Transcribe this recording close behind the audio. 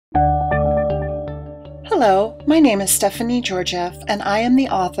Hello, my name is Stephanie Georgieff, and I am the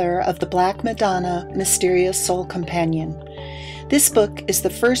author of The Black Madonna, Mysterious Soul Companion. This book is the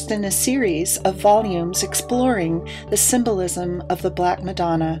first in a series of volumes exploring the symbolism of the Black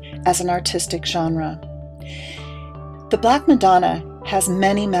Madonna as an artistic genre. The Black Madonna has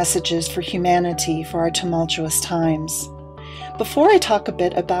many messages for humanity for our tumultuous times. Before I talk a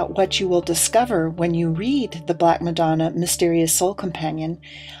bit about what you will discover when you read The Black Madonna, Mysterious Soul Companion,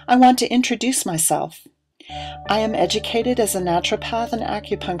 I want to introduce myself. I am educated as a naturopath and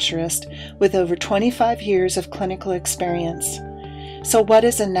acupuncturist with over 25 years of clinical experience. So what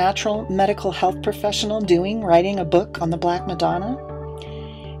is a natural medical health professional doing writing a book on the Black Madonna?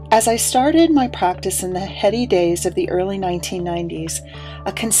 As I started my practice in the heady days of the early 1990s,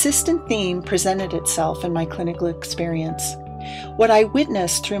 a consistent theme presented itself in my clinical experience. What I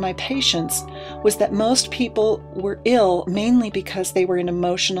witnessed through my patients was that most people were ill mainly because they were in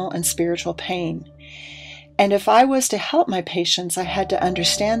emotional and spiritual pain. And if I was to help my patients, I had to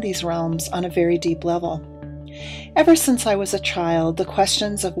understand these realms on a very deep level. Ever since I was a child, the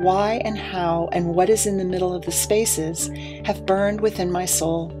questions of why and how and what is in the middle of the spaces have burned within my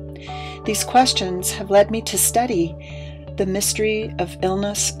soul. These questions have led me to study the mystery of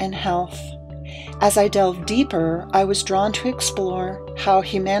illness and health. As I delved deeper, I was drawn to explore how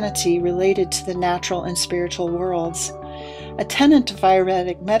humanity related to the natural and spiritual worlds. A tenet of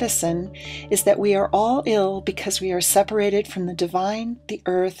Ayurvedic medicine is that we are all ill because we are separated from the divine, the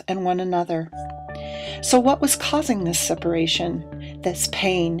earth, and one another. So what was causing this separation, this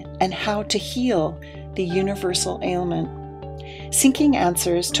pain, and how to heal the universal ailment? Seeking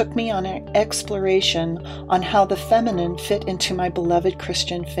answers took me on an exploration on how the feminine fit into my beloved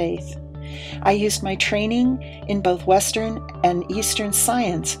Christian faith. I used my training in both Western and Eastern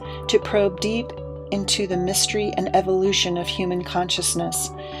science to probe deep into the mystery and evolution of human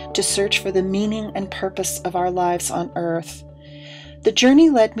consciousness, to search for the meaning and purpose of our lives on Earth. The journey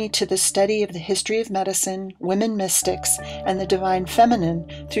led me to the study of the history of medicine, women mystics, and the divine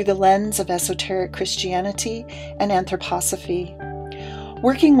feminine through the lens of esoteric Christianity and anthroposophy.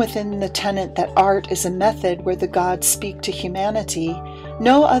 Working within the tenet that art is a method where the gods speak to humanity,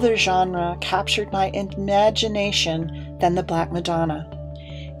 no other genre captured my imagination than the Black Madonna.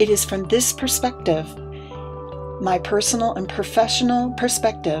 It is from this perspective, my personal and professional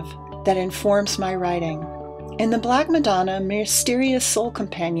perspective, that informs my writing. In The Black Madonna, Mysterious Soul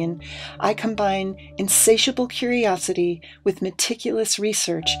Companion, I combine insatiable curiosity with meticulous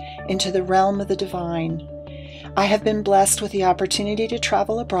research into the realm of the divine. I have been blessed with the opportunity to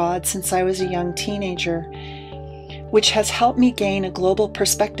travel abroad since I was a young teenager, which has helped me gain a global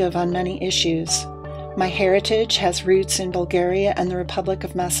perspective on many issues. My heritage has roots in Bulgaria and the Republic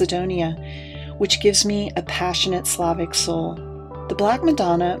of Macedonia, which gives me a passionate Slavic soul. The Black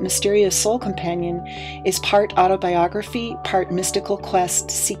Madonna, Mysterious Soul Companion, is part autobiography, part mystical quest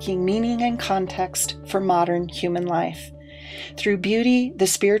seeking meaning and context for modern human life. Through beauty, the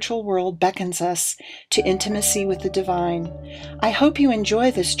spiritual world beckons us to intimacy with the divine. I hope you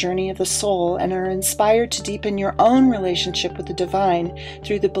enjoy this journey of the soul and are inspired to deepen your own relationship with the divine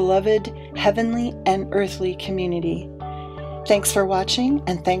through the beloved heavenly and earthly community. Thanks for watching,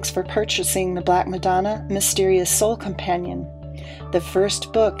 and thanks for purchasing The Black Madonna, Mysterious Soul Companion, the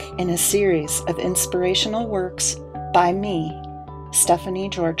first book in a series of inspirational works by me, Stephanie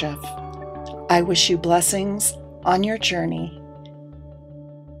Georgieff. I wish you blessings on your journey.